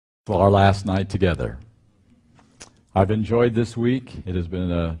Well, our last night together. I've enjoyed this week. It has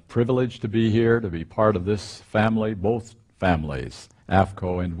been a privilege to be here, to be part of this family, both families,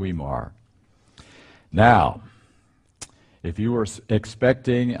 AFCO and Weimar. Now, if you were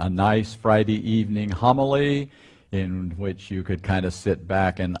expecting a nice Friday evening homily in which you could kind of sit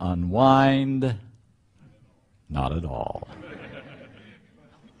back and unwind, not at all.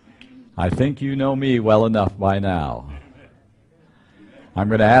 I think you know me well enough by now. I'm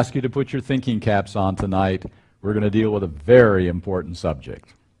going to ask you to put your thinking caps on tonight. We're going to deal with a very important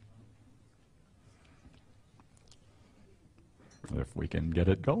subject. If we can get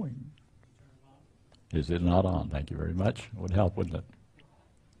it going. Is it not on? Thank you very much. It would help, wouldn't it?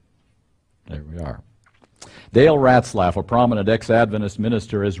 There we are. Dale Ratzlaff, a prominent ex-Adventist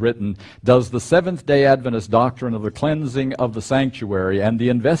minister, has written, "Does the Seventh-day Adventist doctrine of the cleansing of the sanctuary and the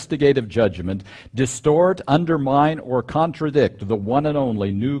investigative judgment distort, undermine, or contradict the one and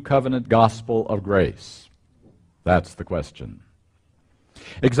only New Covenant gospel of grace?" That's the question.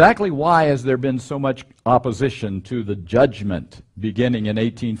 Exactly why has there been so much opposition to the judgment beginning in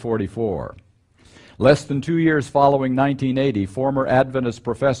 1844? Less than 2 years following 1980, former Adventist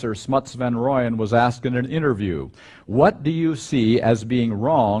professor Smuts Van Rooyen was asked in an interview, "What do you see as being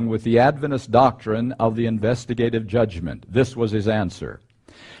wrong with the Adventist doctrine of the investigative judgment?" This was his answer.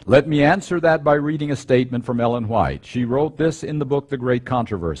 Let me answer that by reading a statement from Ellen White. She wrote this in the book, The Great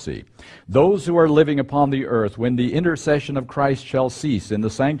Controversy. "Those who are living upon the earth when the intercession of Christ shall cease in the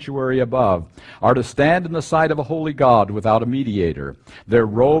sanctuary above are to stand in the sight of a holy God without a mediator. Their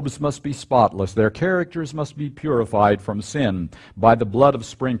robes must be spotless. Their characters must be purified from sin by the blood of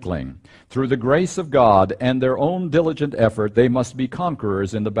sprinkling. Through the grace of God and their own diligent effort, they must be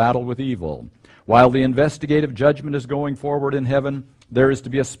conquerors in the battle with evil. While the investigative judgment is going forward in heaven, there is to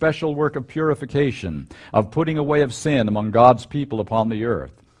be a special work of purification, of putting away of sin among God's people upon the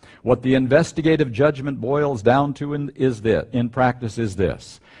earth. What the investigative judgment boils down to in practice is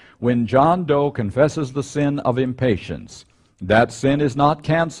this. When John Doe confesses the sin of impatience, that sin is not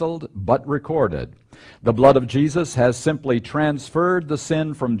canceled, but recorded. The blood of Jesus has simply transferred the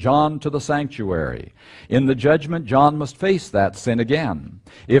sin from John to the sanctuary. In the judgment, John must face that sin again.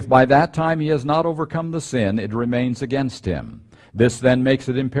 If by that time he has not overcome the sin, it remains against him. This then makes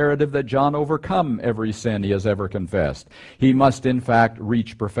it imperative that John overcome every sin he has ever confessed. He must, in fact,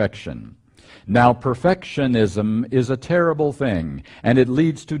 reach perfection. Now, perfectionism is a terrible thing, and it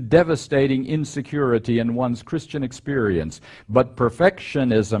leads to devastating insecurity in one's Christian experience. But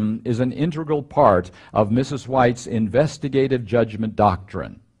perfectionism is an integral part of Mrs. White's investigative judgment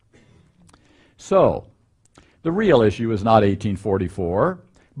doctrine." So, the real issue is not 1844,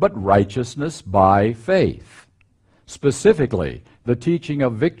 but righteousness by faith. Specifically, the teaching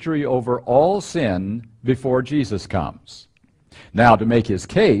of victory over all sin before Jesus comes. Now, to make his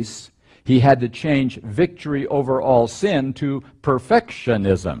case, he had to change victory over all sin to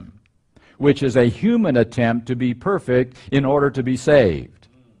perfectionism, which is a human attempt to be perfect in order to be saved.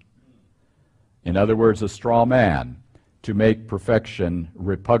 In other words, a straw man to make perfection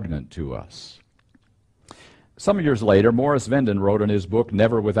repugnant to us. Some years later, Morris Venden wrote in his book,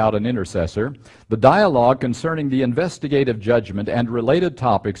 Never Without an Intercessor, "The dialogue concerning the investigative judgment and related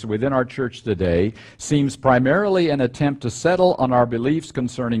topics within our church today seems primarily an attempt to settle on our beliefs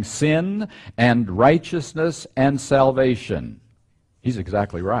concerning sin and righteousness and salvation." He's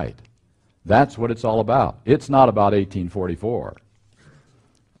exactly right. That's what it's all about. It's not about 1844.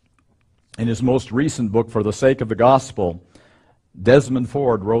 In his most recent book, For the Sake of the Gospel, Desmond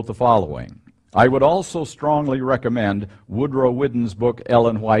Ford wrote the following, "I would also strongly recommend Woodrow Wilson's book,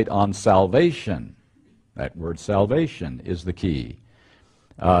 Ellen White on Salvation." That word salvation is the key.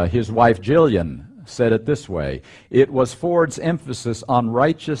 His wife Jillian said it this way, "It was Ford's emphasis on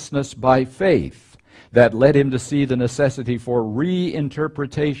righteousness by faith that led him to see the necessity for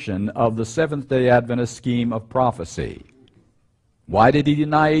reinterpretation of the Seventh-day Adventist scheme of prophecy." Why did he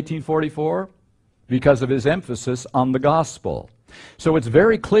deny 1844? Because of his emphasis on the gospel. So it's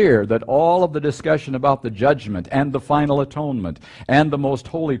very clear that all of the discussion about the judgment and the final atonement and the most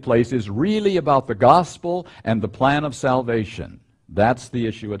holy place is really about the gospel and the plan of salvation. That's the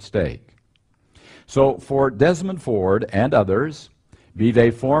issue at stake. So for Desmond Ford and others, be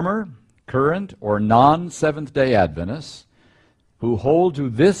they former, current, or non-Seventh-day Adventists, who hold to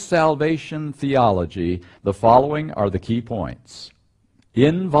this salvation theology, the following are the key points.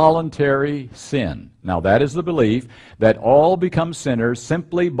 Involuntary sin. Now that is the belief that all become sinners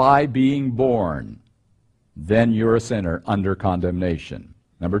simply by being born. Then you're a sinner under condemnation.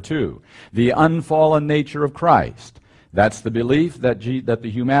 Number two, the unfallen nature of Christ. That's the belief that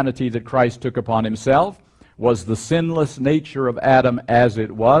the humanity that Christ took upon himself was the sinless nature of Adam as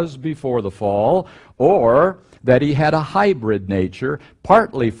it was before the fall, or that he had a hybrid nature,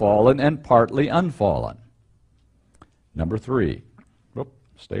 partly fallen and partly unfallen. Number 3.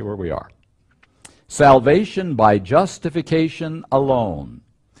 Stay where we are. Salvation by justification alone.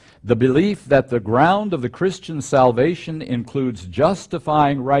 The belief that the ground of the Christian salvation includes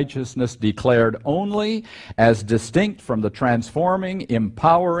justifying righteousness declared only as distinct from the transforming,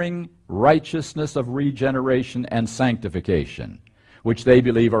 empowering righteousness of regeneration and sanctification, which they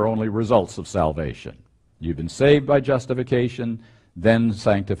believe are only results of salvation. You've been saved by justification, then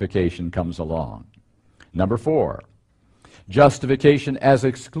sanctification comes along. Number 4, justification as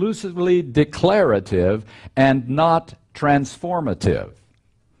exclusively declarative and not transformative.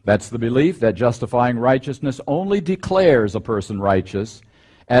 That's the belief that justifying righteousness only declares a person righteous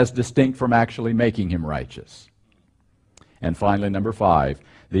as distinct from actually making him righteous. And finally, number 5,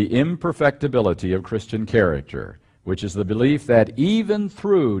 the imperfectibility of Christian character, which is the belief that even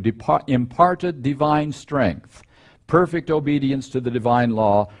through imparted divine strength, perfect obedience to the divine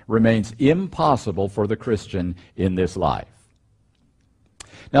law remains impossible for the Christian in this life.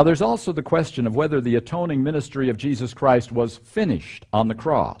 Now, there's also the question of whether the atoning ministry of Jesus Christ was finished on the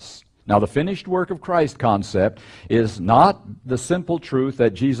cross. Now, the finished work of Christ concept is not the simple truth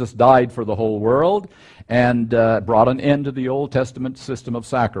that Jesus died for the whole world and brought an end to the Old Testament system of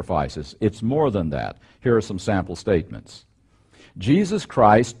sacrifices. It's more than that. Here are some sample statements. Jesus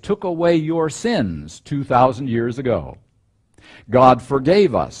Christ took away your sins 2,000 years ago. God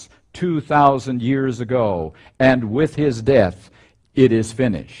forgave us 2,000 years ago, and with his death, it is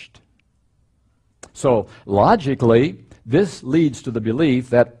finished. So, logically, this leads to the belief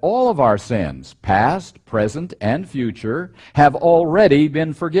that all of our sins, past, present, and future, have already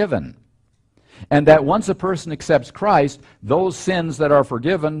been forgiven. And that once a person accepts Christ, those sins that are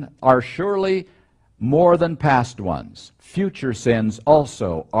forgiven are surely more than past ones. Future sins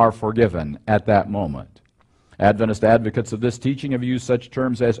also are forgiven at that moment. Adventist advocates of this teaching have used such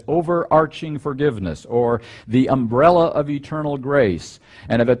terms as overarching forgiveness or the umbrella of eternal grace,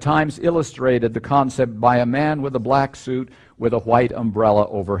 and have at times illustrated the concept by a man with a black suit with a white umbrella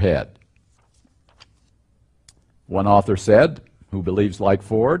overhead. One author said, who believes like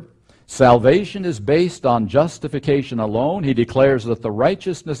Ford, salvation is based on justification alone. He declares that the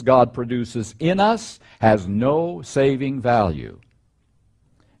righteousness God produces in us has no saving value.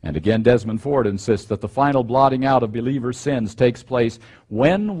 And again, Desmond Ford insists that the final blotting out of believers' sins takes place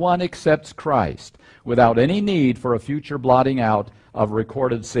when one accepts Christ, without any need for a future blotting out of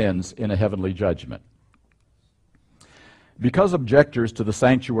recorded sins in a heavenly judgment. Because objectors to the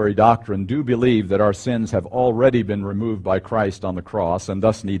sanctuary doctrine do believe that our sins have already been removed by Christ on the cross, and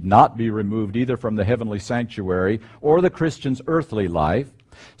thus need not be removed either from the heavenly sanctuary or the Christian's earthly life,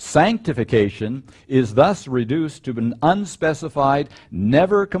 sanctification is thus reduced to an unspecified,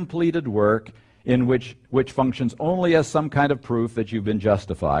 never completed work in which functions only as some kind of proof that you've been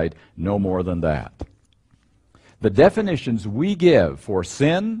justified, no more than that. The definitions we give for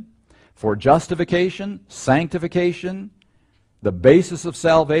sin, for justification, sanctification, the basis of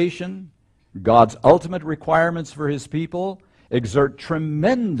salvation, God's ultimate requirements for his people, exert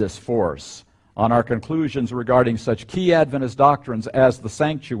tremendous force on our conclusions regarding such key Adventist doctrines as the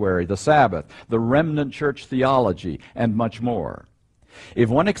sanctuary, the Sabbath, the remnant church theology, and much more. If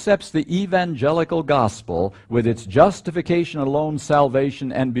one accepts the evangelical gospel with its justification alone,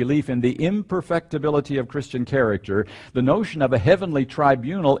 salvation, and belief in the imperfectibility of Christian character, the notion of a heavenly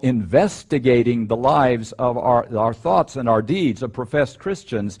tribunal investigating the lives of our thoughts and our deeds of professed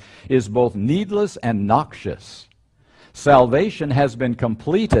Christians is both needless and noxious. Salvation has been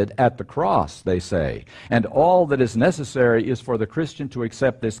completed at the cross, they say, and all that is necessary is for the Christian to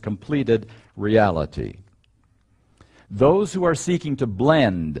accept this completed reality. Those who are seeking to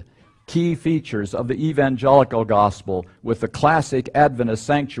blend key features of the evangelical gospel with the classic Adventist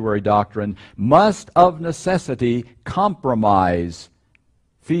sanctuary doctrine must of necessity compromise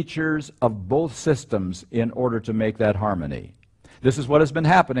features of both systems in order to make that harmony. This is what has been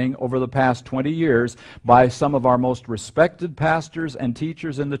happening over the past 20 years by some of our most respected pastors and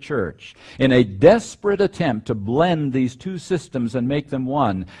teachers in the church, in a desperate attempt to blend these two systems and make them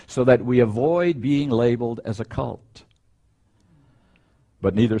one so that we avoid being labeled as a cult.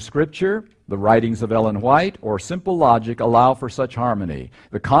 But neither Scripture, the writings of Ellen White, or simple logic allow for such harmony.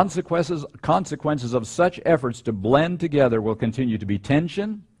 The consequences of such efforts to blend together will continue to be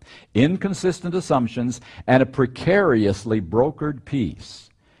tension, inconsistent assumptions, and a precariously brokered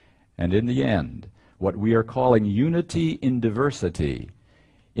peace. And in the end, what we are calling unity in diversity,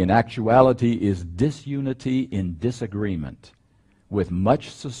 in actuality is disunity in disagreement, with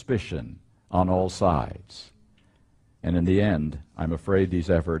much suspicion on all sides. And in the end, I'm afraid these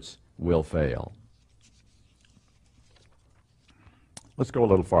efforts will fail. Let's go a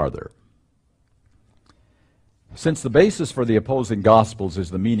little farther. Since the basis for the opposing Gospels is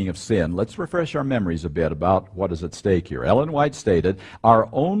the meaning of sin, let's refresh our memories a bit about what is at stake here. Ellen White stated, "Our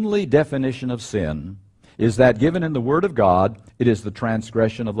only definition of sin is that given in the Word of God, it is the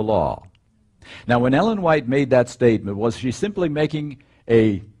transgression of the law." Now, when Ellen White made that statement, was she simply making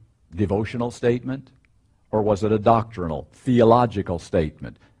a devotional statement, or was it a doctrinal, theological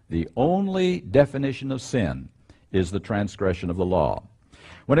statement? The only definition of sin is the transgression of the law.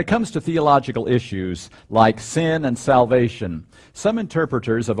 When it comes to theological issues like sin and salvation, some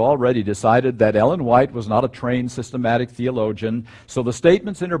interpreters have already decided that Ellen White was not a trained systematic theologian, so the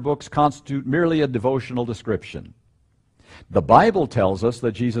statements in her books constitute merely a devotional description. The Bible tells us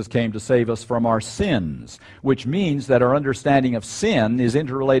that Jesus came to save us from our sins, which means that our understanding of sin is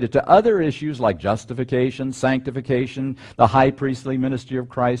interrelated to other issues like justification, sanctification, the high priestly ministry of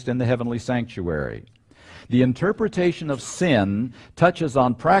Christ, and the heavenly sanctuary. The interpretation of sin touches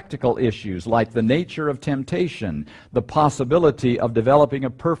on practical issues like the nature of temptation, the possibility of developing a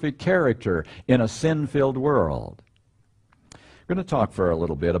perfect character in a sin-filled world. We're going to talk for a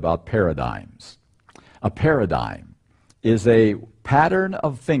little bit about paradigms. A paradigm is a pattern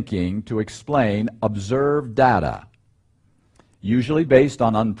of thinking to explain observed data, usually based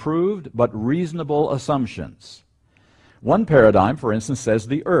on unproved but reasonable assumptions. One paradigm, for instance, says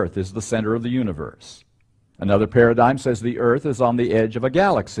the earth is the center of the universe. Another paradigm says the earth is on the edge of a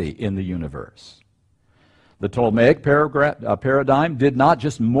galaxy in the universe. The Ptolemaic paradigm did not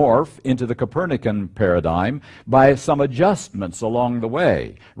just morph into the Copernican paradigm by some adjustments along the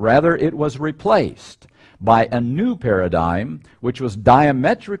way. Rather, it was replaced by a new paradigm which was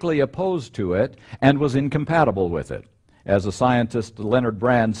diametrically opposed to it and was incompatible with it. As the scientist Leonard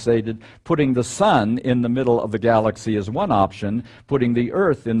Brand stated, putting the sun in the middle of the galaxy is one option, putting the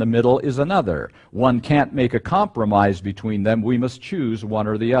earth in the middle is another. One can't make a compromise between them. We must choose one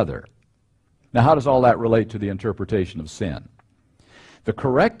or the other. Now, how does all that relate to the interpretation of sin? The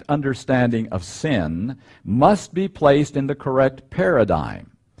correct understanding of sin must be placed in the correct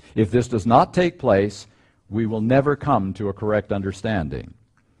paradigm. If this does not take place, we will never come to a correct understanding.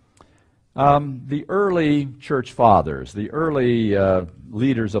 The early church fathers, the early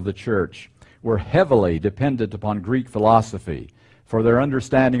leaders of the church, were heavily dependent upon Greek philosophy for their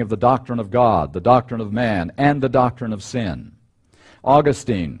understanding of the doctrine of God, the doctrine of man, and the doctrine of sin.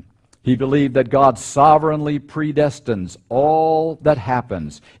 Augustine, he believed that God sovereignly predestines all that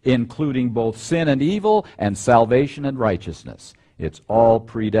happens, including both sin and evil and salvation and righteousness. It's all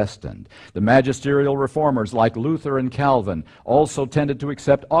predestined. The magisterial reformers like Luther and Calvin also tended to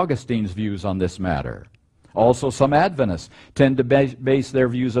accept Augustine's views on this matter. Also, some Adventists tend to base their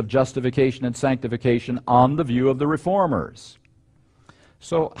views of justification and sanctification on the view of the reformers.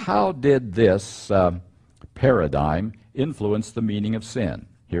 So how did this paradigm influence the meaning of sin?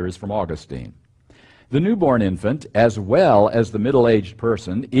 Here is from Augustine. The newborn infant, as well as the middle-aged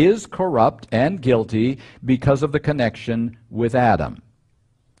person, is corrupt and guilty because of the connection with Adam.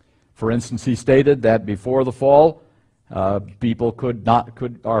 For instance, he stated that before the fall, people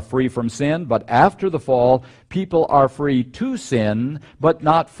are free from sin, but after the fall, people are free to sin, but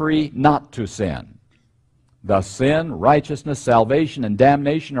not free not to sin. Thus, sin, righteousness, salvation, and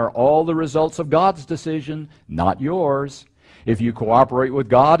damnation are all the results of God's decision, not yours. If you cooperate with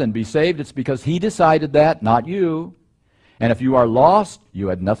God and be saved, it's because He decided that, not you. And if you are lost, you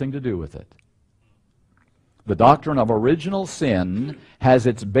had nothing to do with it. The doctrine of original sin has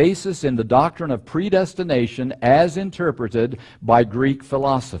its basis in the doctrine of predestination as interpreted by Greek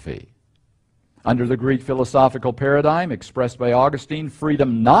philosophy. Under the Greek philosophical paradigm expressed by Augustine,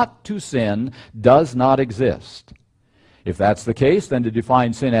 freedom not to sin does not exist. If that's the case, then to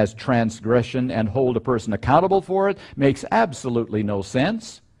define sin as transgression and hold a person accountable for it makes absolutely no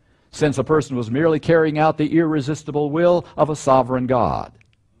sense, since a person was merely carrying out the irresistible will of a sovereign God.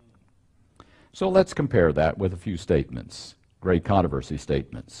 So let's compare that with a few statements, great controversy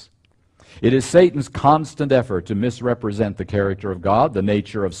statements. It is Satan's constant effort to misrepresent the character of God, the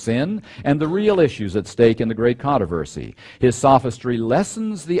nature of sin, and the real issues at stake in the great controversy. His sophistry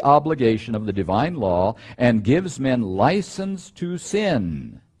lessens the obligation of the divine law and gives men license to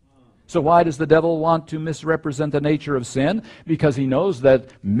sin. So why does the devil want to misrepresent the nature of sin? Because he knows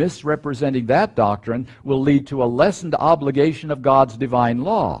that misrepresenting that doctrine will lead to a lessened obligation of God's divine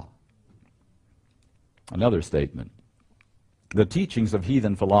law. Another statement. The teachings of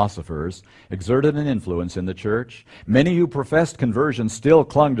heathen philosophers exerted an influence in the church. Many who professed conversion still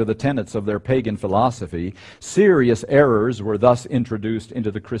clung to the tenets of their pagan philosophy. Serious errors were thus introduced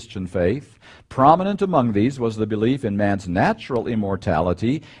into the Christian faith. Prominent among these was the belief in man's natural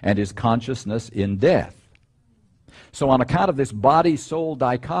immortality and his consciousness in death. So on account of this body-soul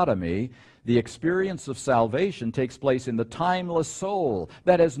dichotomy, the experience of salvation takes place in the timeless soul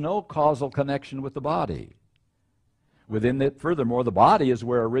that has no causal connection with the body. Furthermore, the body is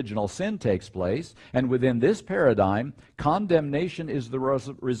where original sin takes place, and within this paradigm, condemnation is the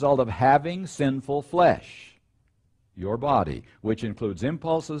result of having sinful flesh, your body, which includes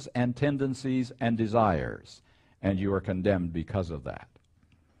impulses and tendencies and desires, and you are condemned because of that.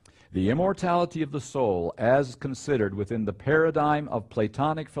 The immortality of the soul, as considered within the paradigm of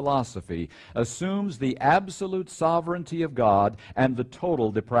Platonic philosophy, assumes the absolute sovereignty of God and the total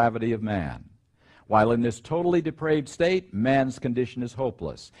depravity of man. While in this totally depraved state, man's condition is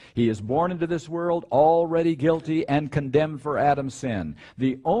hopeless. He is born into this world already guilty and condemned for Adam's sin.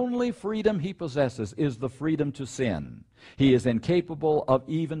 The only freedom he possesses is the freedom to sin. He is incapable of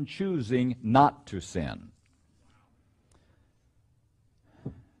even choosing not to sin.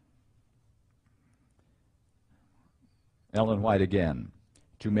 Ellen White again.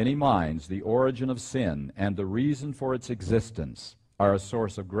 To many minds, the origin of sin and the reason for its existence are a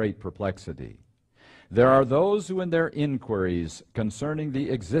source of great perplexity. There are those who in their inquiries concerning the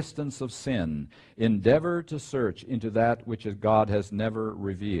existence of sin endeavor to search into that which God has never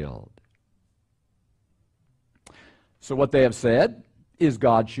revealed. So what they have said is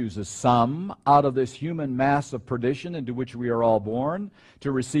God chooses some out of this human mass of perdition into which we are all born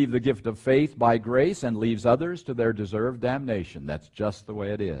to receive the gift of faith by grace and leaves others to their deserved damnation. That's just the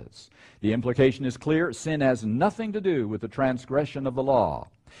way it is. The implication is clear. Sin has nothing to do with the transgression of the law.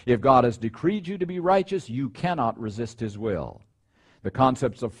 If God has decreed you to be righteous, you cannot resist His will. The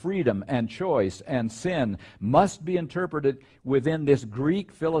concepts of freedom and choice and sin must be interpreted within this Greek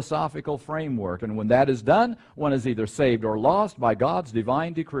philosophical framework, and when that is done, one is either saved or lost by God's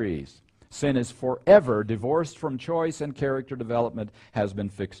divine decrees. Sin is forever divorced from choice, and character development has been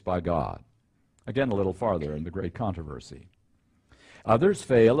fixed by God. Again, a little farther in the great controversy. Others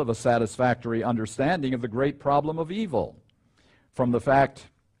fail of a satisfactory understanding of the great problem of evil, from the fact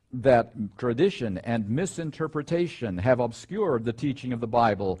that tradition and misinterpretation have obscured the teaching of the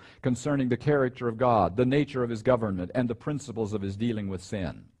Bible concerning the character of God, the nature of His government, and the principles of His dealing with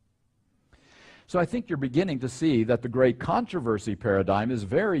sin. So I think you're beginning to see that the great controversy paradigm is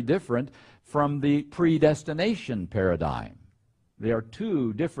very different from the predestination paradigm. They are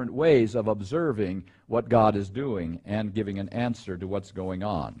two different ways of observing what God is doing and giving an answer to what's going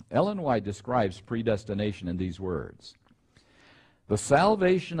on. Ellen White describes predestination in these words. The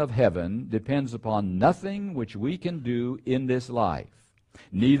salvation of heaven depends upon nothing which we can do in this life,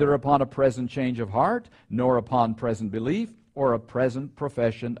 neither upon a present change of heart, nor upon present belief, or a present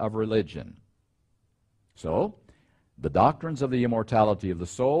profession of religion. So, the doctrines of the immortality of the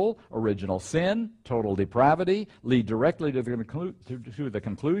soul, original sin, total depravity, lead directly to the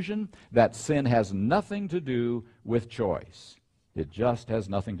conclusion that sin has nothing to do with choice. It just has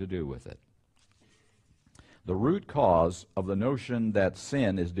nothing to do with it. The root cause of the notion that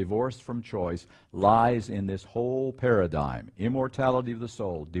sin is divorced from choice lies in this whole paradigm, immortality of the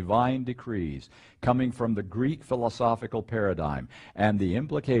soul, divine decrees, coming from the Greek philosophical paradigm, and the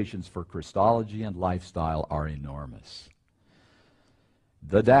implications for Christology and lifestyle are enormous.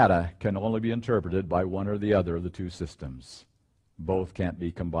 The data can only be interpreted by one or the other of the two systems. Both can't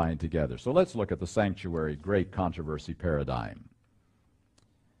be combined together. So let's look at the sanctuary great controversy paradigm.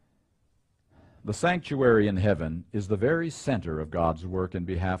 The sanctuary in heaven is the very center of God's work in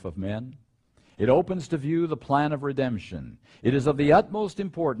behalf of men. It opens to view the plan of redemption. It is of the utmost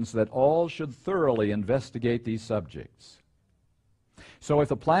importance that all should thoroughly investigate these subjects. So if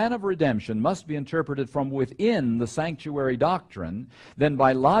the plan of redemption must be interpreted from within the sanctuary doctrine, then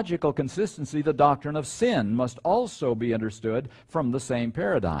by logical consistency the doctrine of sin must also be understood from the same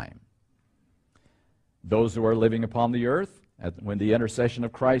paradigm. Those who are living upon the earth, when the intercession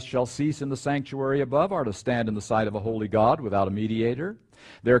of Christ shall cease in the sanctuary above, are to stand in the sight of a holy God without a mediator.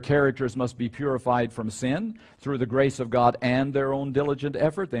 Their characters must be purified from sin through the grace of God and their own diligent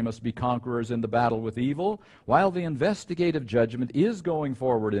effort. They must be conquerors in the battle with evil. While the investigative judgment is going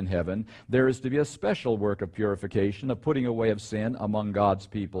forward in heaven, there is to be a special work of purification, of putting away of sin among God's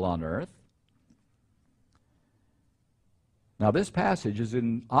people on earth. Now, this passage is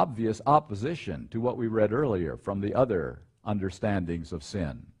in obvious opposition to what we read earlier from the other understandings of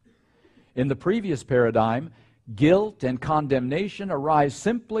sin. In the previous paradigm, guilt and condemnation arise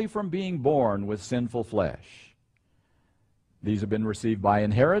simply from being born with sinful flesh. These have been received by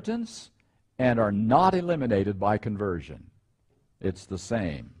inheritance and are not eliminated by conversion. It's the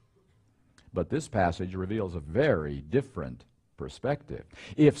same. But this passage reveals a very different perspective.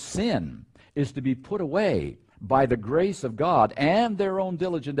 If sin is to be put away by the grace of God and their own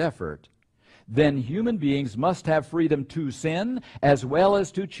diligent effort, then human beings must have freedom to sin as well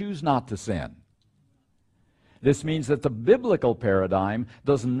as to choose not to sin. This means that the biblical paradigm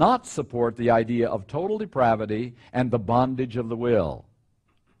does not support the idea of total depravity and the bondage of the will,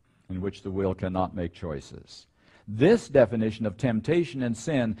 in which the will cannot make choices. This definition of temptation and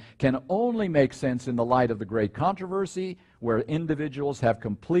sin can only make sense in the light of the great controversy, where individuals have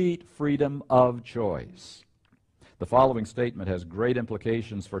complete freedom of choice. The following statement has great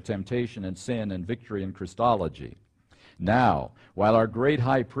implications for temptation and sin and victory in Christology. Now, while our great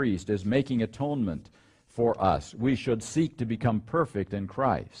high priest is making atonement for us, we should seek to become perfect in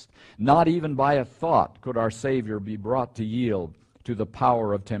Christ. Not even by a thought could our Savior be brought to yield to the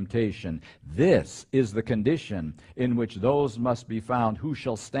power of temptation. This is the condition in which those must be found who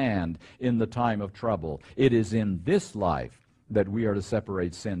shall stand in the time of trouble. It is in this life that we are to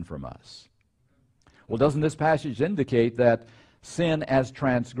separate sin from us. Well, doesn't this passage indicate that sin as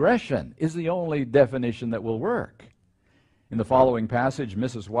transgression is the only definition that will work? In the following passage,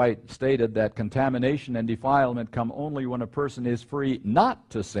 Mrs. White stated that contamination and defilement come only when a person is free not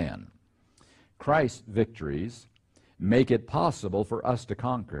to sin. Christ's victories make it possible for us to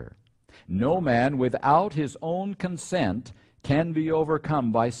conquer. No man without his own consent can be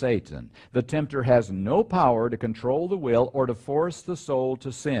overcome by Satan. The tempter has no power to control the will or to force the soul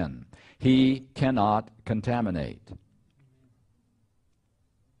to sin. He cannot contaminate.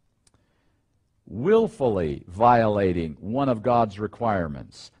 Willfully violating one of God's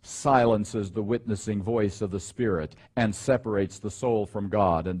requirements silences the witnessing voice of the Spirit and separates the soul from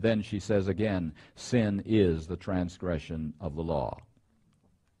God. And then she says again, sin is the transgression of the law.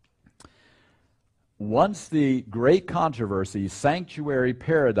 Once the great controversy sanctuary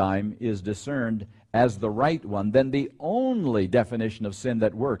paradigm is discerned as the right one, then the only definition of sin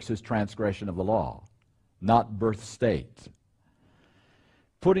that works is transgression of the law, not birth state.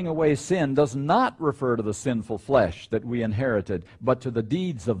 Putting away sin does not refer to the sinful flesh that we inherited, but to the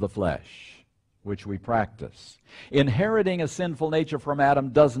deeds of the flesh which we practice. Inheriting a sinful nature from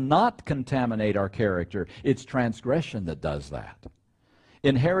Adam does not contaminate our character. It's transgression that does that.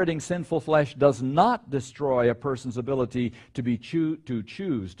 Inheriting sinful flesh does not destroy a person's ability to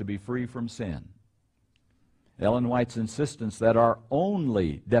choose to be free from sin. Ellen White's insistence that our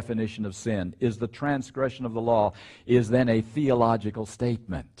only definition of sin is the transgression of the law is then a theological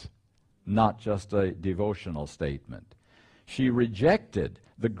statement, not just a devotional statement. She rejected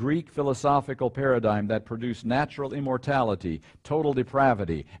the Greek philosophical paradigm that produced natural immortality, total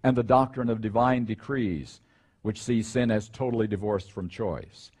depravity, and the doctrine of divine decrees, which sees sin as totally divorced from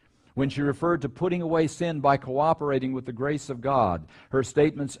choice. When she referred to putting away sin by cooperating with the grace of God, her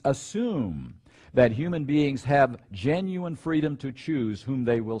statements assume that human beings have genuine freedom to choose whom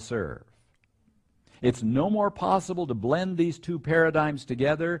they will serve. It's no more possible to blend these two paradigms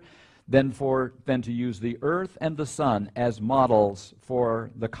together than to use the earth and the sun as models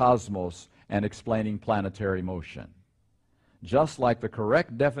for the cosmos and explaining planetary motion. Just like the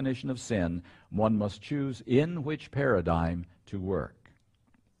correct definition of sin, one must choose in which paradigm to work.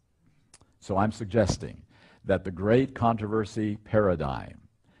 So I'm suggesting that the great controversy paradigm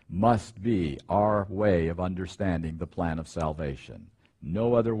must be our way of understanding the plan of salvation.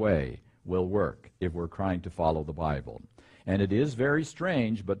 No other way will work if we're trying to follow the Bible. And it is very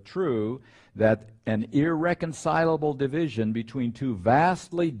strange but true that an irreconcilable division between two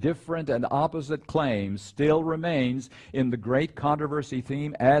vastly different and opposite claims still remains in the great controversy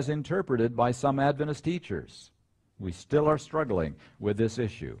theme as interpreted by some Adventist teachers. We still are struggling with this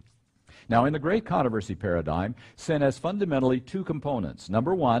issue. Now, in the great controversy paradigm, sin has fundamentally two components.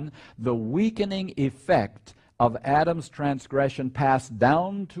 Number one, the weakening effect of Adam's transgression passed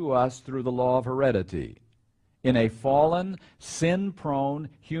down to us through the law of heredity in a fallen, sin-prone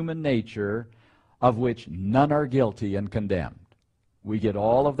human nature of which none are guilty and condemned. We get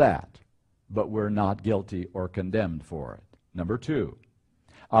all of that, but we're not guilty or condemned for it. Number two,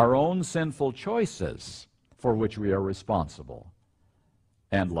 our own sinful choices for which we are responsible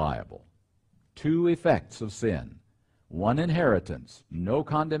and liable. Two effects of sin. One inheritance, no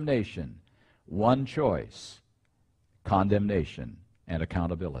condemnation. One choice, condemnation and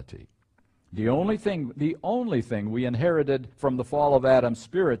accountability. The only thing we inherited from the fall of Adam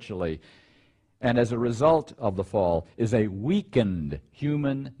spiritually, and as a result of the fall, is a weakened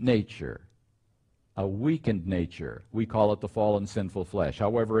human nature. a weakened nature. We call it the fallen sinful flesh.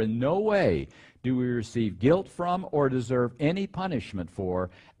 However, in no way do we receive guilt from or deserve any punishment for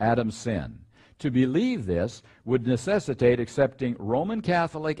Adam's sin. To believe this would necessitate accepting Roman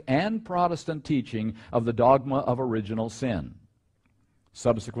Catholic and Protestant teaching of the dogma of original sin.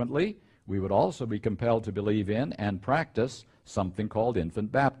 Subsequently, we would also be compelled to believe in and practice something called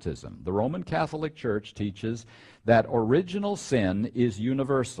infant baptism. The Roman Catholic Church teaches that original sin is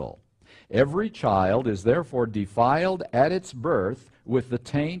universal. Every child is therefore defiled at its birth with the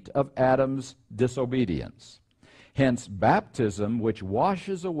taint of Adam's disobedience. Hence, baptism, which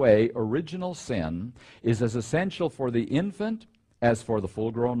washes away original sin, is as essential for the infant as for the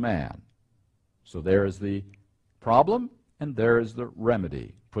full-grown man. So there is the problem, and there is the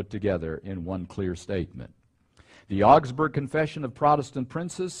remedy put together in one clear statement. The Augsburg Confession of Protestant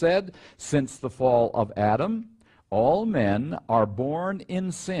Princes said, "Since the fall of Adam, all men are born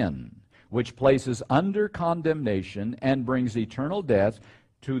in sin, which places under condemnation and brings eternal death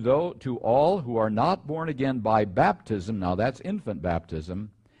to all who are not born again by baptism," now that's infant baptism,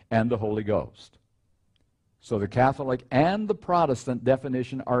 "and the Holy Ghost." So the Catholic and the Protestant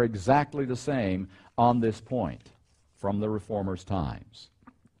definition are exactly the same on this point from the Reformers' times.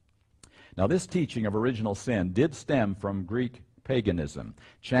 Now this teaching of original sin did stem from Greek paganism,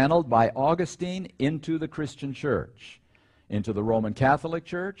 channeled by Augustine into the Christian church, into the Roman Catholic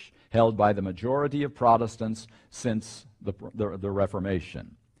Church, held by the majority of Protestants since the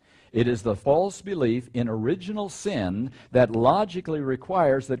Reformation. It is the false belief in original sin that logically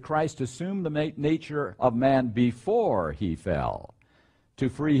requires that Christ assume the nature of man before he fell, to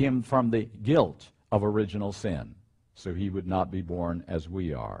free him from the guilt of original sin, so he would not be born as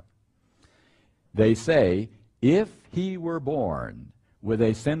we are. They say, if he were born with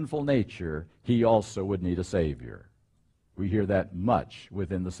a sinful nature, he also would need a Savior. We hear that much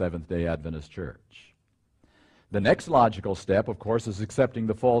within the Seventh-day Adventist Church. The next logical step, of course, is accepting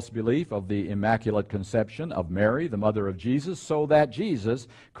the false belief of the Immaculate Conception of Mary, the mother of Jesus, so that Jesus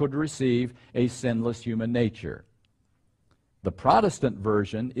could receive a sinless human nature. The Protestant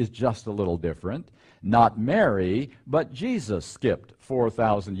version is just a little different. Not Mary, but Jesus skipped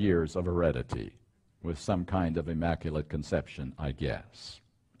 4,000 years of heredity with some kind of Immaculate Conception, I guess.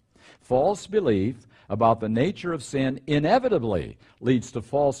 False belief about the nature of sin inevitably leads to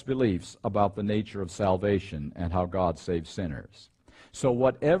false beliefs about the nature of salvation and how God saves sinners. So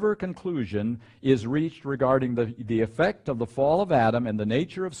whatever conclusion is reached regarding the effect of the fall of Adam and the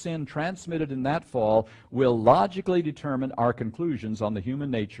nature of sin transmitted in that fall will logically determine our conclusions on the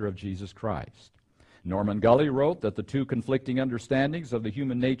human nature of Jesus Christ. Norman Gully wrote that the two conflicting understandings of the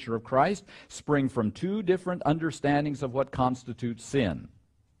human nature of Christ spring from two different understandings of what constitutes sin.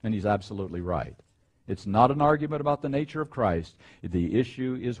 And he's absolutely right. It's not an argument about the nature of Christ. The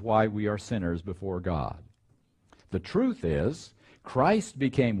issue is why we are sinners before God. The truth is, Christ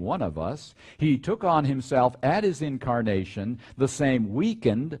became one of us. He took on himself at his incarnation the same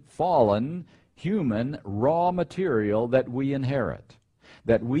weakened, fallen, human, raw material that we inherit,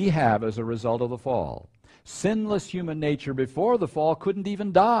 that we have as a result of the fall. Sinless human nature before the fall couldn't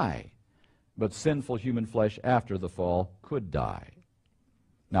even die, but sinful human flesh after the fall could die.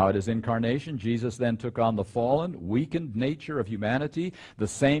 Now at his incarnation, Jesus then took on the fallen, weakened nature of humanity, the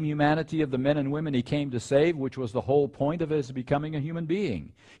same humanity of the men and women he came to save, which was the whole point of his becoming a human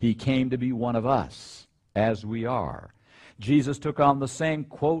being. He came to be one of us, as we are. Jesus took on the same,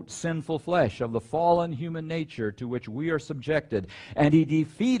 quote, sinful flesh of the fallen human nature to which we are subjected, and he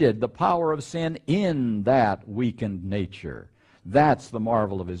defeated the power of sin in that weakened nature. That's the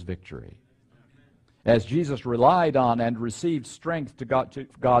marvel of his victory. As Jesus relied on and received strength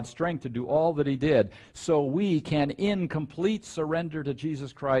God's strength to do all that he did, so we can, in complete surrender to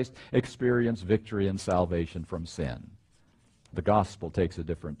Jesus Christ, experience victory and salvation from sin. The gospel takes a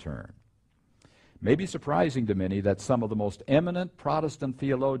different turn. It may be surprising to many that some of the most eminent Protestant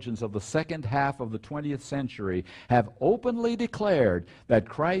theologians of the second half of the 20th century have openly declared that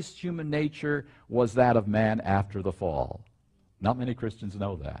Christ's human nature was that of man after the fall. Not many Christians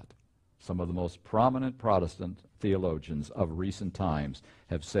know that. Some of the most prominent Protestant theologians of recent times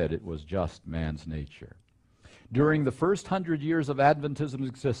have said it was just man's nature. During the first 100 years of Adventism's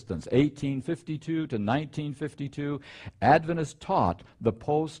existence, 1852 to 1952, Adventists taught the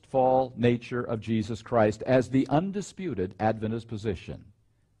post-fall nature of Jesus Christ as the undisputed Adventist position.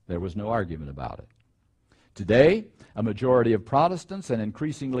 There was no argument about it. Today, a majority of Protestants and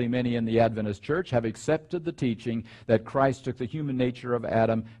increasingly many in the Adventist Church have accepted the teaching that Christ took the human nature of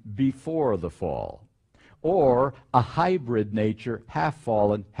Adam before the fall, or a hybrid nature, half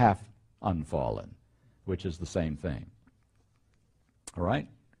fallen, half unfallen, which is the same thing. All right,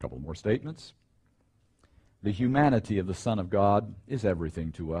 a couple more statements. The humanity of the Son of God is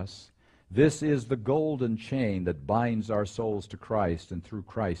everything to us. This is the golden chain that binds our souls to Christ and through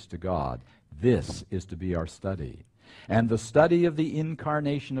Christ to God. This is to be our study. And the study of the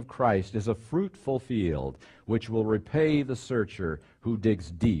incarnation of Christ is a fruitful field which will repay the searcher who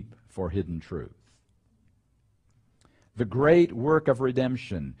digs deep for hidden truth. The great work of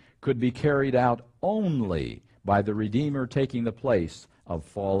redemption could be carried out only by the Redeemer taking the place of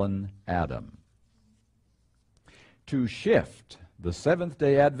fallen Adam. To shift the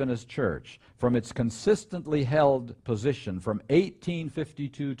Seventh-day Adventist Church from its consistently held position from 1852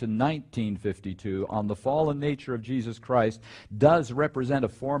 to 1952 on the fallen nature of Jesus Christ does represent a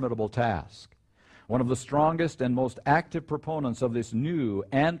formidable task. One of the strongest and most active proponents of this new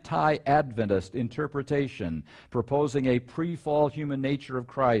anti-Adventist interpretation proposing a pre-fall human nature of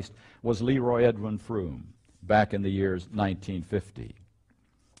Christ was Leroy Edwin Froome back in the years 1950.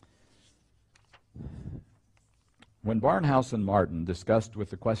 When Barnhouse and Martin discussed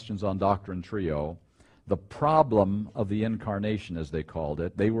with the Questions on Doctrine trio the problem of the incarnation, as they called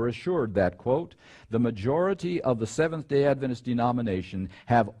it, they were assured that, quote, the majority of the Seventh-day Adventist denomination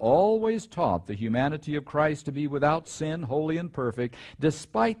have always taught the humanity of Christ to be without sin, holy and perfect,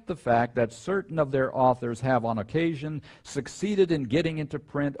 despite the fact that certain of their authors have on occasion succeeded in getting into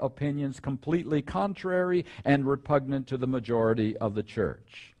print opinions completely contrary and repugnant to the majority of the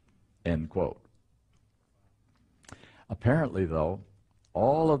church, end quote. Apparently, though,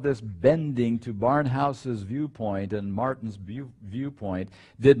 all of this bending to Barnhouse's viewpoint and Martin's viewpoint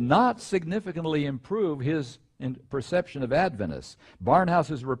did not significantly improve his perception of Adventists.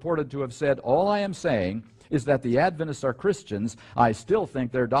 Barnhouse is reported to have said, all I am saying is that the Adventists are Christians. I still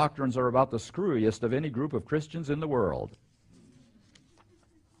think their doctrines are about the screwiest of any group of Christians in the world.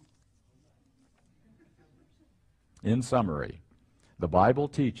 In summary, the Bible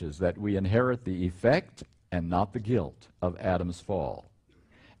teaches that we inherit the effect and not the guilt of Adam's fall.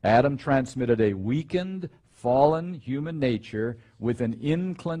 Adam transmitted a weakened, fallen human nature with an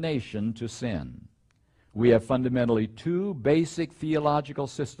inclination to sin. We have fundamentally two basic theological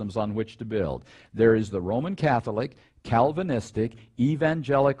systems on which to build. There is the Roman Catholic, Calvinistic,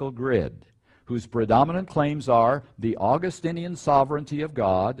 evangelical grid, whose predominant claims are the Augustinian sovereignty of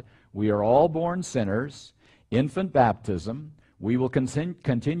God, we are all born sinners, infant baptism, we will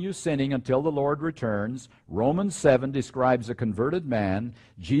continue sinning until the Lord returns. Romans 7 describes a converted man.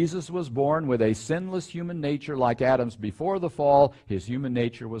 Jesus was born with a sinless human nature like Adam's before the fall. His human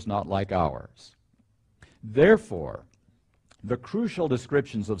nature was not like ours. Therefore, the crucial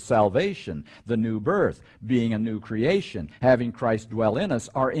descriptions of salvation, the new birth, being a new creation, having Christ dwell in us,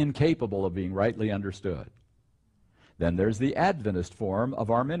 are incapable of being rightly understood. Then there's the Adventist form of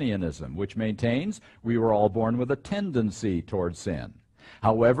Arminianism, which maintains we were all born with a tendency toward sin.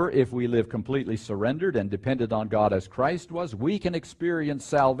 However, if we live completely surrendered and dependent on God as Christ was, we can experience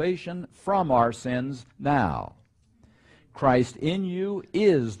salvation from our sins now. Christ in you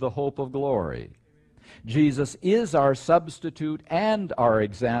is the hope of glory. Jesus is our substitute and our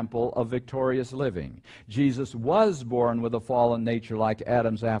example of victorious living. Jesus was born with a fallen nature like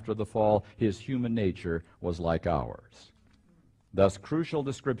Adam's after the fall. His human nature was like ours. Thus, crucial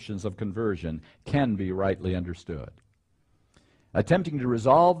descriptions of conversion can be rightly understood. Attempting to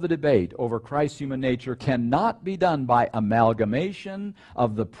resolve the debate over Christ's human nature cannot be done by amalgamation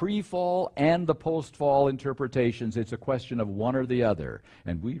of the pre-fall and the post-fall interpretations. It's a question of one or the other,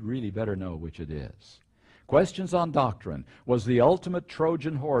 and we really better know which it is. Questions on Doctrine was the ultimate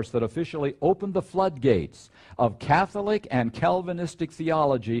Trojan horse that officially opened the floodgates of Catholic and Calvinistic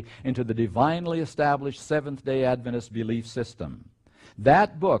theology into the divinely established Seventh-day Adventist belief system.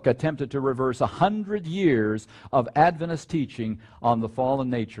 That book attempted to reverse 100 years of Adventist teaching on the fallen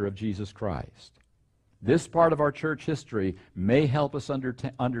nature of Jesus Christ. This part of our church history may help us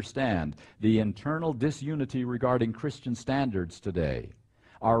understand the internal disunity regarding Christian standards today,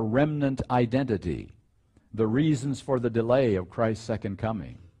 our remnant identity, the reasons for the delay of Christ's second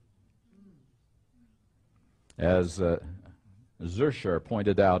coming. As Zurcher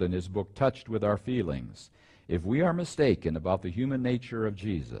pointed out in his book, Touched with Our Feelings, if we are mistaken about the human nature of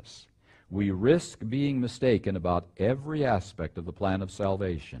Jesus, we risk being mistaken about every aspect of the plan of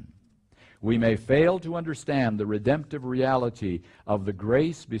salvation. We may fail to understand the redemptive reality of the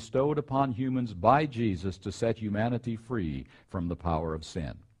grace bestowed upon humans by Jesus to set humanity free from the power of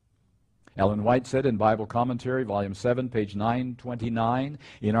sin. Ellen White said in Bible Commentary, Volume 7, page 929,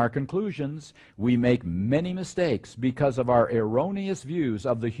 in our conclusions, we make many mistakes because of our erroneous views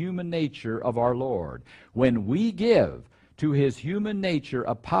of the human nature of our Lord. When we give to his human nature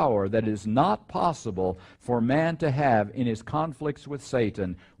a power that is not possible for man to have in his conflicts with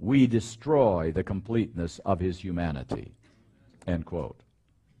Satan, we destroy the completeness of his humanity." End quote.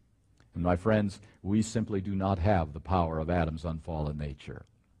 And my friends, we simply do not have the power of Adam's unfallen nature.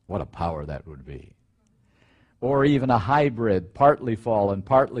 What a power that would be. Or even a hybrid, partly fallen,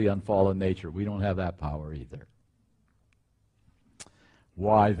 partly unfallen nature. We don't have that power either.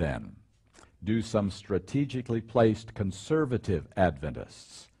 Why then do some strategically placed conservative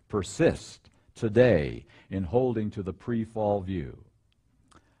Adventists persist today in holding to the pre-fall view?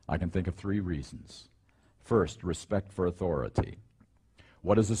 I can think of 3 reasons. First, respect for authority.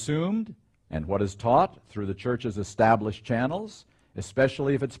 What is assumed and what is taught through the church's established channels,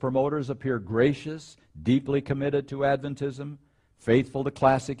 especially if its promoters appear gracious, deeply committed to Adventism, faithful to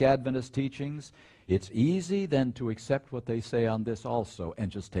classic Adventist teachings, it's easy then to accept what they say on this also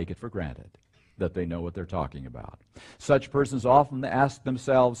and just take it for granted that they know what they're talking about. Such persons often ask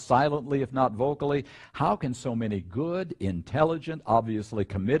themselves silently, if not vocally, how can so many good, intelligent, obviously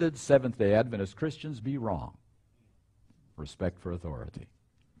committed Seventh-day Adventist Christians be wrong? Respect for authority.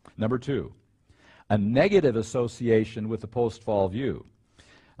 Number 2, a negative association with the post-fall view.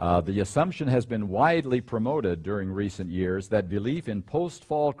 The assumption has been widely promoted during recent years that belief in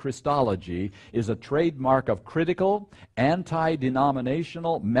post-fall Christology is a trademark of critical,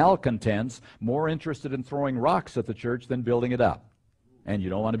 anti-denominational malcontents more interested in throwing rocks at the church than building it up. And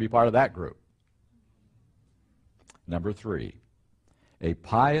you don't want to be part of that group. Number 3, a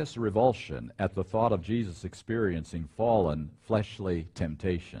pious revulsion at the thought of Jesus experiencing fallen, fleshly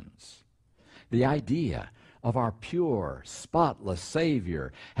temptations. The idea of our pure, spotless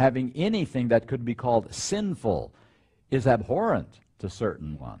Savior having anything that could be called sinful is abhorrent to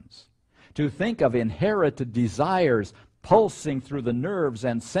certain ones. To think of inherited desires pulsing through the nerves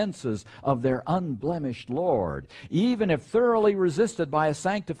and senses of their unblemished Lord, even if thoroughly resisted by a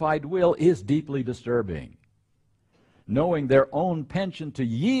sanctified will, is deeply disturbing. Knowing their own penchant to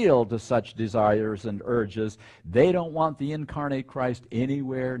yield to such desires and urges, they don't want the incarnate Christ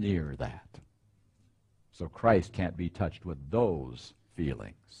anywhere near that. So Christ can't be touched with those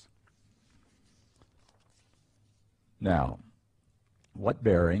feelings. Now, what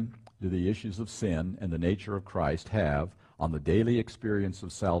bearing do the issues of sin and the nature of Christ have on the daily experience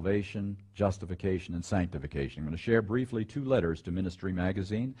of salvation, justification, and sanctification? I'm going to share briefly 2 letters to Ministry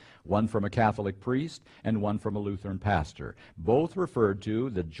Magazine, one from a Catholic priest and one from a Lutheran pastor. Both referred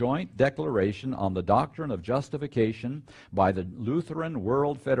to the joint declaration on the doctrine of justification by the Lutheran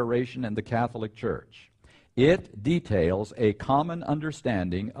World Federation and the Catholic Church. It details a common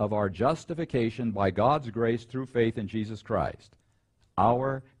understanding of our justification by God's grace through faith in Jesus Christ.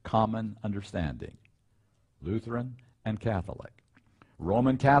 Our common understanding. Lutheran and Catholic.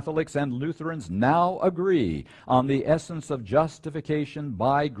 Roman Catholics and Lutherans now agree on the essence of justification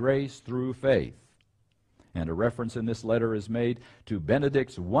by grace through faith. And a reference in this letter is made to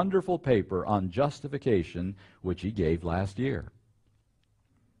Benedict's wonderful paper on justification, which he gave last year.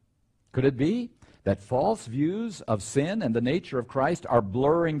 Could it be that false views of sin and the nature of Christ are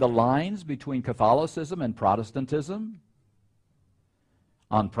blurring the lines between Catholicism and Protestantism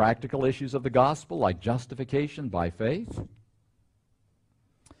on practical issues of the gospel like justification by faith?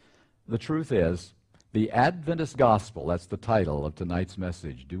 The truth is, the Adventist gospel, that's the title of tonight's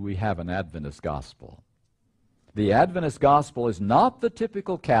message. Do we have an Adventist gospel? The Adventist gospel is not the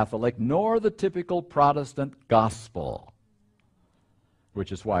typical Catholic nor the typical Protestant gospel,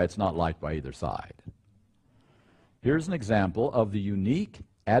 which is why it's not liked by either side. Here's an example of the unique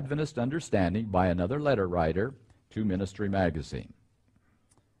Adventist understanding by another letter writer to Ministry Magazine.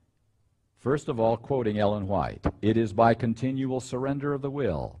 First of all, quoting Ellen White, "It is by continual surrender of the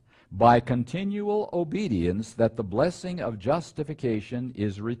will, by continual obedience that the blessing of justification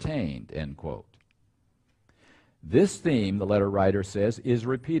is retained," end quote. This theme, the letter writer says, is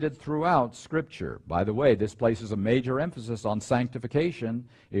repeated throughout Scripture. By the way, this places a major emphasis on sanctification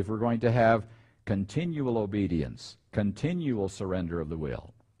if we're going to have continual obedience, continual surrender of the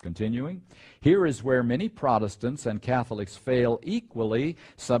will. Continuing, here is where many Protestants and Catholics fail equally,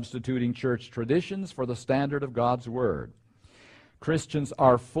 substituting church traditions for the standard of God's Word. Christians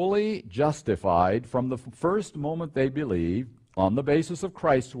are fully justified from the first moment they believe on the basis of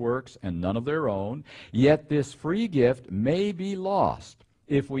Christ's works and none of their own, yet this free gift may be lost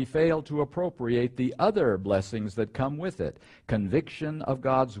if we fail to appropriate the other blessings that come with it, conviction of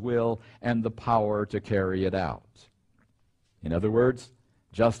God's will and the power to carry it out. In other words,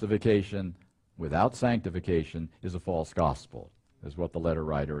 justification without sanctification is a false gospel, is what the letter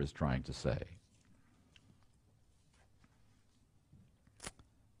writer is trying to say.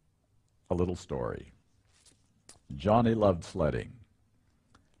 A little story. Johnny loved sledding.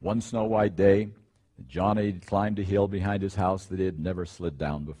 One snow white day, Johnny climbed a hill behind his house that he had never slid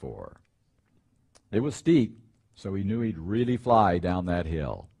down before. It was steep, so he knew he'd really fly down that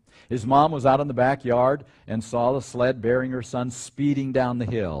hill. His mom was out in the backyard and saw the sled bearing her son speeding down the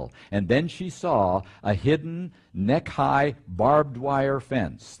hill. And then she saw a hidden, neck-high, barbed wire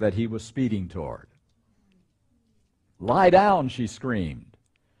fence that he was speeding toward. "Lie down," she screamed.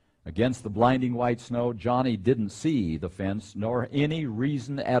 Against the blinding white snow, Johnny didn't see the fence nor any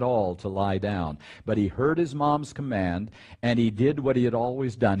reason at all to lie down. But he heard his mom's command, and he did what he had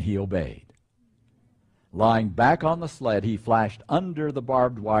always done. He obeyed. Lying back on the sled, he flashed under the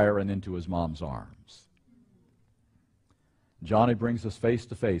barbed wire and into his mom's arms. Johnny brings us face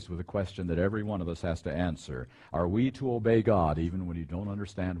to face with a question that every one of us has to answer. Are we to obey God even when you don't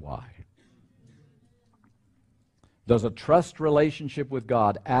understand why? Does a trust relationship with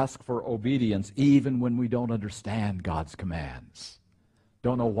God ask for obedience even when we don't understand God's commands?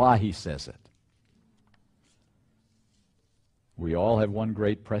 Don't know why He says it. We all have one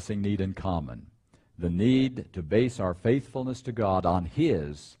great pressing need in common. The need to base our faithfulness to God on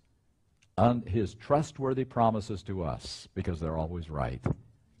His trustworthy promises to us, because they're always right,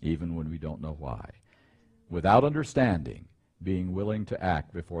 even when we don't know why. Without understanding, being willing to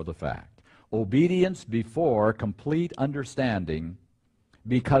act before the fact. Obedience before complete understanding,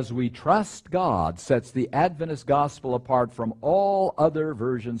 because we trust God, sets the Adventist gospel apart from all other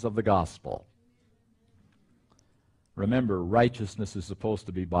versions of the gospel. Remember, righteousness is supposed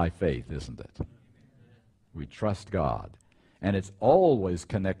to be by faith, isn't it? We trust God. And it's always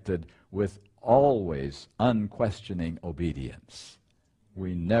connected with always unquestioning obedience.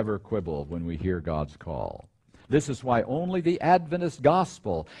 We never quibble when we hear God's call. This is why only the Adventist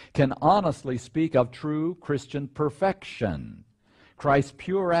gospel can honestly speak of true Christian perfection. Christ's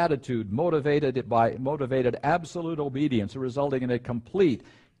pure attitude motivated absolute obedience, resulting in a complete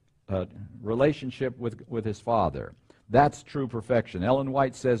relationship with His Father. That's true perfection. Ellen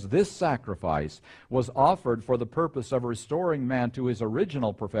White says this sacrifice was offered for the purpose of restoring man to his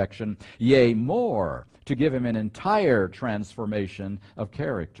original perfection, yea, more, to give him an entire transformation of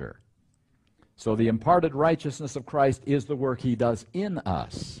character. So the imparted righteousness of Christ is the work He does in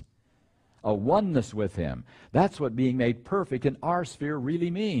us, a oneness with Him. That's what being made perfect in our sphere really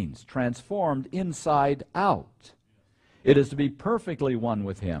means, transformed inside out. It is to be perfectly one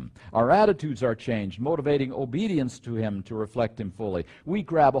with Him. Our attitudes are changed, motivating obedience to Him to reflect Him fully. We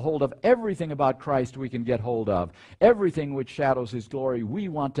grab a hold of everything about Christ we can get hold of, everything which shadows His glory we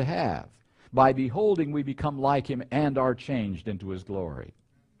want to have. By beholding, we become like Him and are changed into His glory.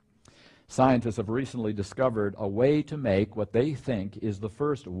 Scientists have recently discovered a way to make what they think is the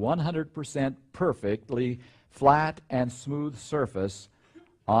first 100% perfectly flat and smooth surface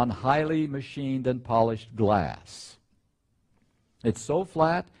on highly machined and polished glass. It's so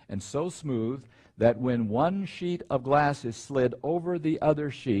flat and so smooth that when one sheet of glass is slid over the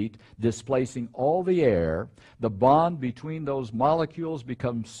other sheet, displacing all the air, the bond between those molecules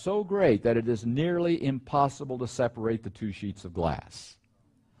becomes so great that it is nearly impossible to separate the two sheets of glass.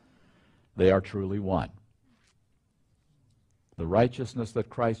 They are truly one. The righteousness that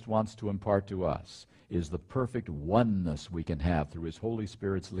Christ wants to impart to us is the perfect oneness we can have through His Holy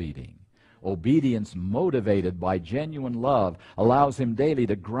Spirit's leading. Obedience motivated by genuine love allows Him daily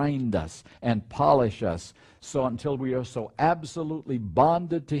to grind us and polish us until we are so absolutely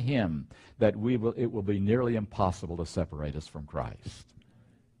bonded to Him that it will be nearly impossible to separate us from Christ.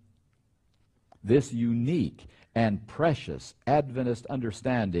 This unique and precious Adventist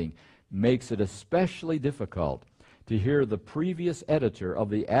understanding makes it especially difficult to hear the previous editor of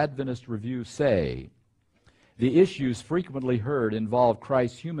the Adventist Review say, "The issues frequently heard involve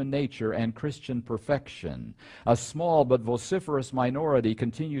Christ's human nature and Christian perfection. A small but vociferous minority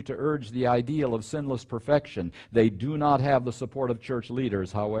continue to urge the ideal of sinless perfection. They do not have the support of church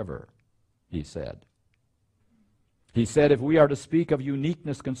leaders, however," he said. He said, if we are to speak of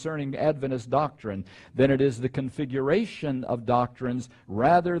uniqueness concerning Adventist doctrine, then it is the configuration of doctrines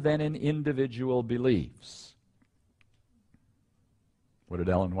rather than in individual beliefs. What did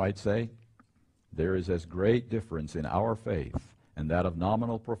Ellen White say? There is as great difference in our faith and that of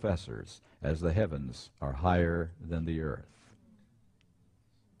nominal professors as the heavens are higher than the earth.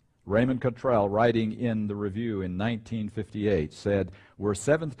 Raymond Cottrell, writing in the Review in 1958, said, were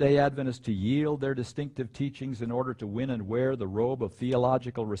Seventh-day Adventists to yield their distinctive teachings in order to win and wear the robe of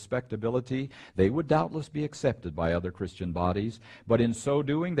theological respectability, they would doubtless be accepted by other Christian bodies, but in so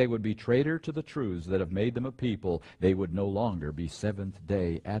doing they would be traitor to the truths that have made them a people. They would no longer be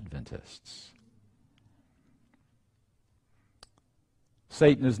Seventh-day Adventists.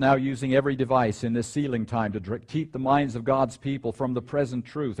 Satan is now using every device in this sealing time to keep the minds of God's people from the present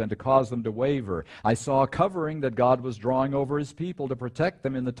truth and to cause them to waver. I saw a covering that God was drawing over his people to protect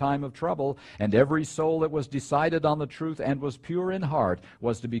them in the time of trouble, and every soul that was decided on the truth and was pure in heart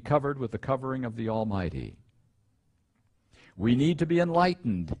was to be covered with the covering of the Almighty. We need to be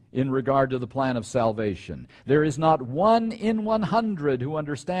enlightened in regard to the plan of salvation. There is not 1 in 100 who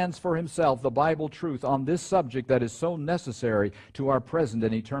understands for himself the Bible truth on this subject that is so necessary to our present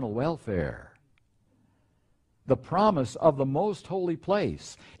and eternal welfare. The promise of the most holy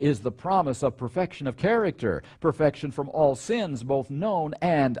place is the promise of perfection of character, perfection from all sins, both known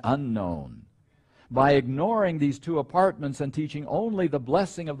and unknown. By ignoring these two apartments and teaching only the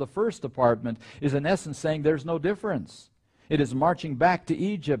blessing of the first apartment is in essence saying there's no difference. It is marching back to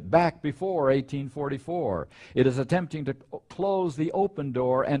Egypt, back before 1844. It is attempting to close the open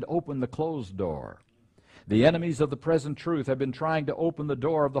door and open the closed door. The enemies of the present truth have been trying to open the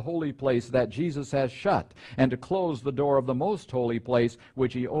door of the holy place that Jesus has shut, and to close the door of the most holy place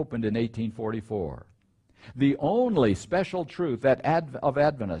which he opened in 1844. The only special truth of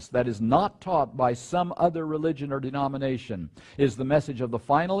Adventists that is not taught by some other religion or denomination is the message of the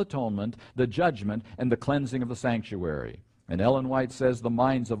final atonement, the judgment, and the cleansing of the sanctuary. And Ellen White says the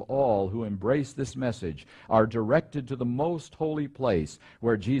minds of all who embrace this message are directed to the most holy place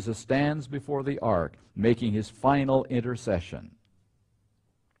where Jesus stands before the ark, making his final intercession.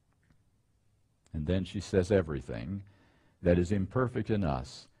 And then she says everything that is imperfect in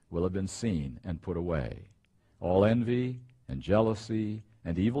us will have been seen and put away. All envy and jealousy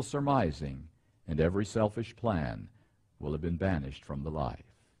and evil surmising and every selfish plan will have been banished from the life.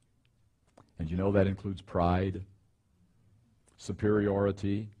 And you know that includes pride,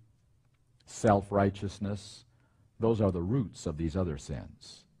 superiority, self-righteousness. Those are the roots of these other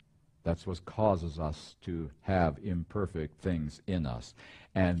sins. That's what causes us to have imperfect things in us.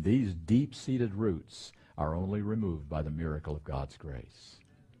 And these deep-seated roots are only removed by the miracle of God's grace.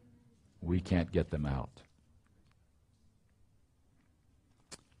 We can't get them out.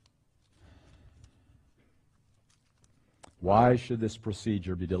 Why should this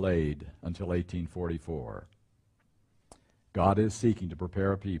procedure be delayed until 1844? God is seeking to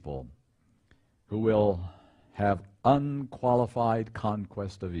prepare a people who will have unqualified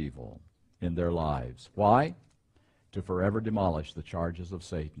conquest of evil in their lives. Why? To forever demolish the charges of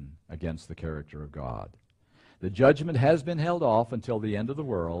Satan against the character of God. The judgment has been held off until the end of the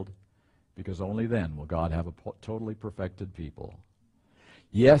world, because only then will God have a totally perfected people.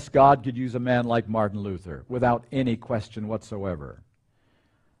 Yes, God could use a man like Martin Luther without any question whatsoever.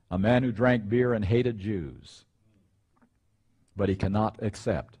 A man who drank beer and hated Jews. But he cannot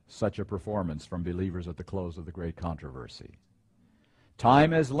accept such a performance from believers at the close of the great controversy.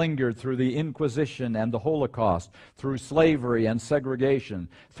 Time has lingered through the Inquisition and the Holocaust, through slavery and segregation,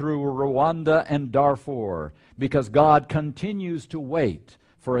 through Rwanda and Darfur, because God continues to wait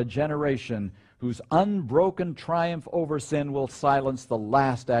for a generation whose unbroken triumph over sin will silence the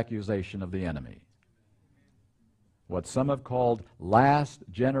last accusation of the enemy. What some have called last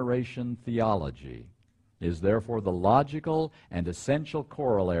generation theology is therefore the logical and essential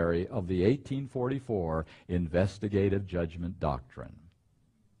corollary of the 1844 investigative judgment doctrine.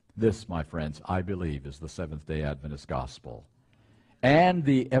 This, my friends, I believe is the Seventh-day Adventist gospel, and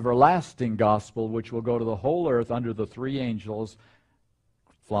the everlasting gospel which will go to the whole earth under the three angels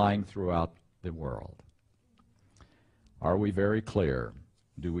flying throughout the world. Are we very clear?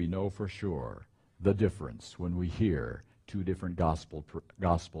 Do we know for sure the difference when we hear two different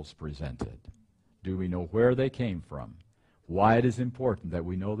gospels presented? Do we know where they came from? Why it is important that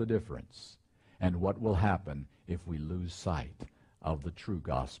we know the difference? And what will happen if we lose sight of the true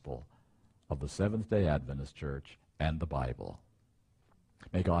gospel of the Seventh-day Adventist Church and the Bible?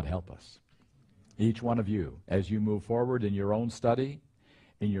 May God help us. Each one of you, as you move forward in your own study,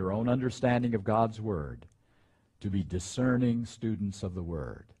 in your own understanding of God's Word, to be discerning students of the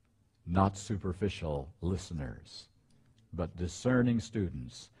Word, not superficial listeners, but discerning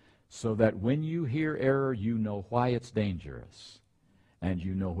students, so that when you hear error, you know why it's dangerous, and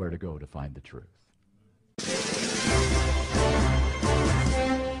you know where to go to find the truth.